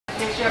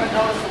This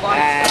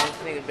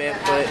nigga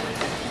barefoot.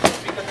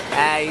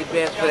 You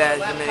barefoot as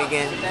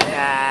Dominican.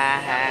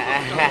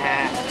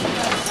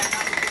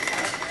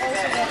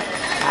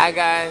 Hi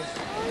guys.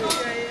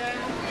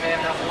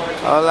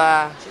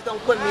 Hola. Just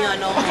don't put me on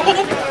no I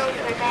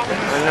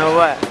know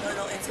what?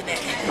 no internet.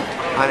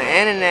 On the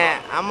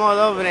internet? I'm all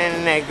over the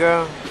internet,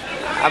 girl.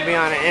 I'll be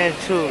on the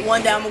internet too.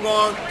 One day I'm gonna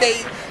go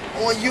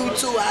on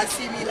YouTube. I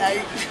see me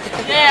like.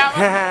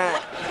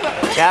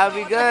 That'll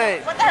be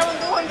good. What the hell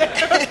am I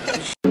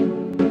doing?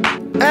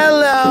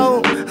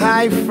 Hello,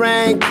 hi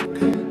Frank.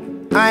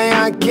 I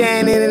am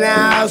Ken in the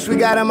house. We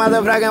got a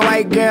motherfucking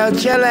white girl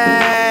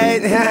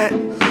chillin'.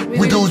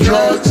 We do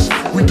drugs,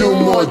 we do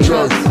more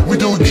drugs. We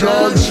do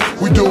drugs,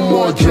 we do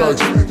more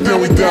drugs. Then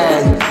we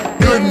die.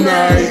 Good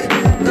night.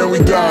 Then we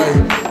die.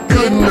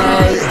 Good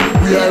night.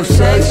 We have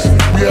sex,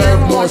 we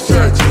have more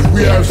sex.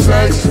 We have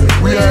sex,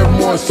 we have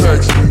more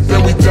sex.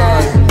 Then we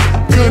die.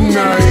 Good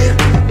night.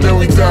 Then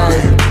we die.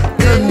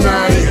 Good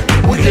night.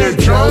 We get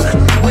drunk,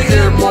 we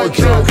get more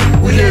drunk.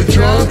 We get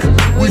drunk,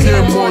 we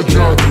get more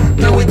drunk.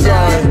 Then we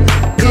die.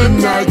 Good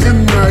night,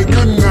 good night,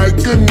 good night,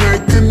 good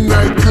night, good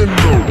night, good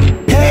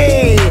night.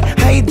 Hey,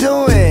 how you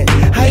doing?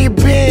 How you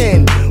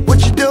been?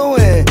 What you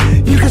doing?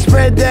 You can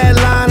spread that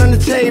line on the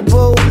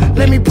table.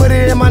 Let me put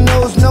it in my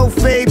nose, no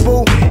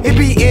fable. It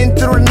be in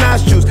through the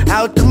nostrils,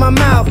 out through my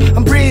mouth.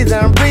 I'm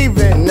breathing.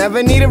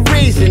 Never need a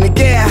reason to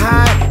get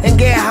high and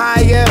get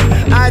higher.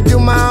 I do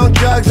my own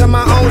drugs, I'm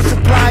my own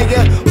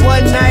supplier.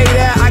 One night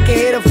out, I can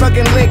hit a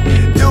fucking lick.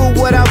 Do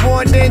what I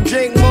want, then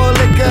drink more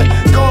liquor.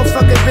 Go and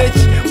fuck a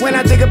bitch. When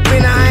I take a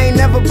pin, I ain't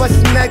never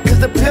bust a nut, cause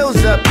the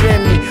pills up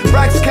in me.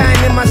 Rocks kind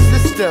in my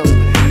system.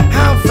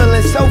 I'm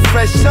feeling so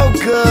fresh, so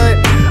good.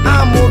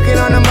 I'm walking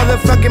on a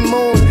motherfucking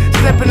moon,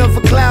 stepping off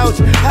of clouds,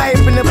 high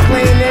up in the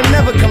plane and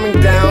never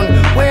coming down.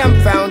 Where I'm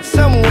found,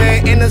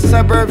 somewhere in the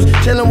suburbs,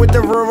 chilling with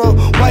the rural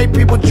white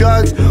people,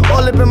 drugs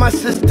all up in my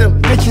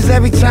system. Bitches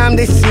every time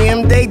they see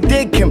him, they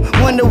dig him.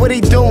 Wonder what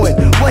he doing,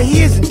 what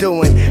he isn't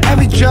doing.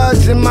 Every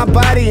drug's in my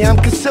body, I'm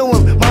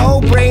consuming. My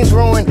whole brain's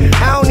ruined.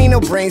 I don't need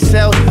no brain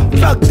cells.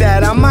 Fuck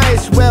that, I might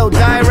as well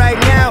die right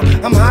now.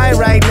 I'm high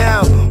right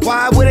now.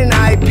 Why wouldn't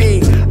I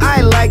be?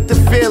 I like the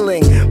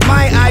feeling.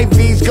 My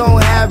IV's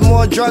gon' have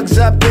more drugs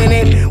up in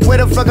it. What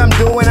the fuck I'm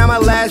doing? I'ma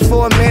last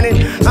for a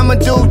minute. I'ma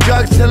do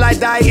drugs till I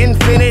die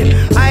infinite.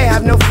 I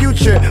have no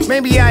future,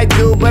 maybe I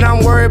do, but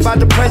I'm worried about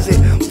the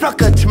present.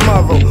 Fuck her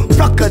tomorrow,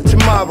 fuck her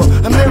tomorrow.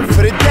 I'm living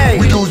for the day.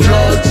 We do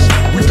drugs,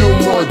 we do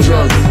more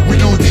drugs. We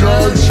do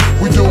drugs,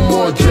 we do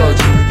more drugs.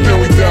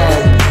 Then we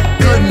die.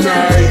 Good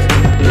night.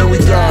 Then we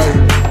die.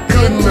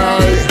 Good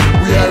night.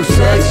 We have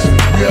sex,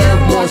 we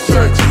have more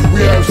sex.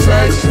 We have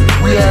sex,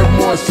 we have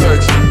more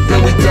sex.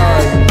 Then we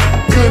die.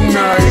 Good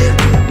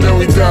night. Then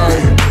we die.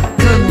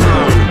 Good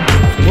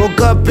night.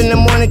 Woke up in the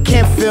morning,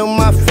 can't feel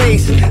my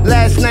face.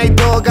 Last night,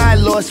 dog, I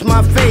lost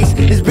my face.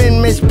 It's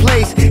been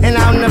misplaced, and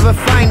I'll never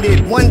find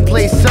it. One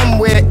place,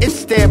 somewhere,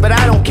 it's there, but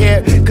I don't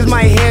care. Cause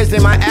my hair's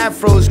there, my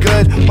afro's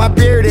good, my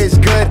beard is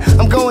good.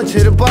 I'm going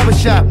to the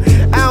barbershop,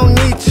 I don't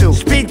need to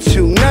speak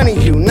to none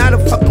of you, not a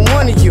fucking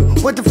one of you.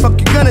 What the fuck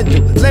you gonna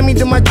do? Let me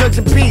do my drugs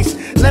in peace.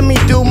 Let me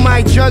do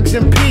my drugs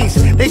in peace.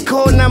 They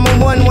call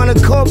 911, wanna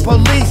call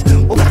police.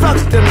 Well, fuck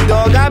them,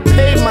 dog, I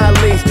paid my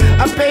lease,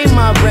 I paid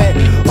my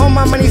rent. All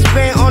my money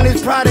spent on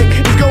this product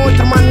is going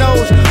through my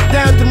nose,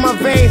 down through my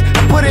veins.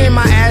 I put it in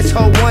my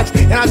asshole once,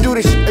 and I'll do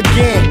this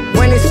again.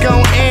 When it's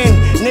gon' end,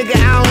 nigga,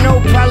 I don't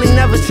know, probably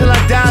never till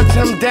I die,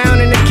 till I'm down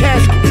in the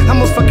casket.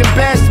 I'm a fucking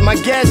bastard, my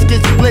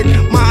gasket split,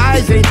 my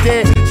eyes ain't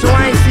there, so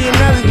I ain't seeing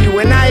none of you,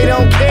 and I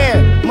don't care.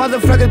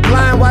 Motherfuckers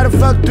blind, why the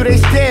fuck do they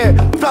stare?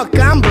 Fuck,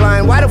 I'm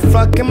blind, why the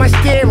fuck am I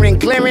staring?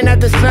 Glaring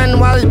at the sun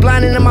while it's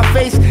blinding in my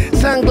face.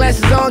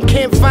 Sunglasses on,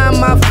 can't find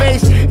my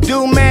face.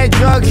 Do mad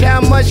drugs,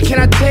 how much can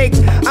I take?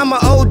 I'm a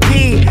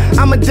OD,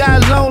 I'ma die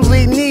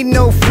lonely, need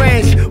no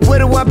friends. Where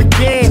do I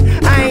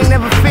begin? I ain't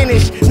never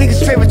finished.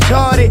 Niggas straight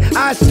retarded.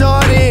 I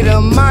started a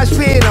mosh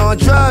pit on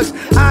drugs.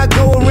 I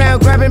go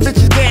around grabbing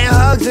bitches, getting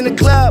hugs in the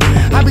club.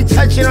 I be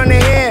touching on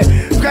their hair,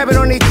 grabbing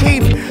on their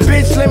teeth.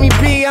 Bitch, let me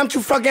be, I'm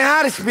too fucking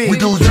hot to speak. We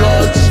do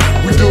drugs,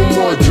 we do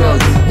more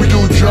drugs. We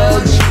do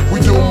drugs, we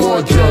do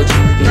more drugs.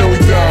 Then we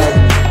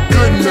die.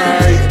 Good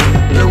night.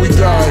 Then we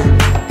die.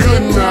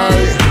 Good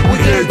night. We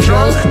get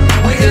drunk,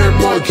 we get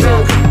more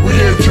drunk. We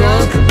get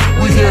drunk,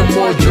 we get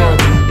more drunk.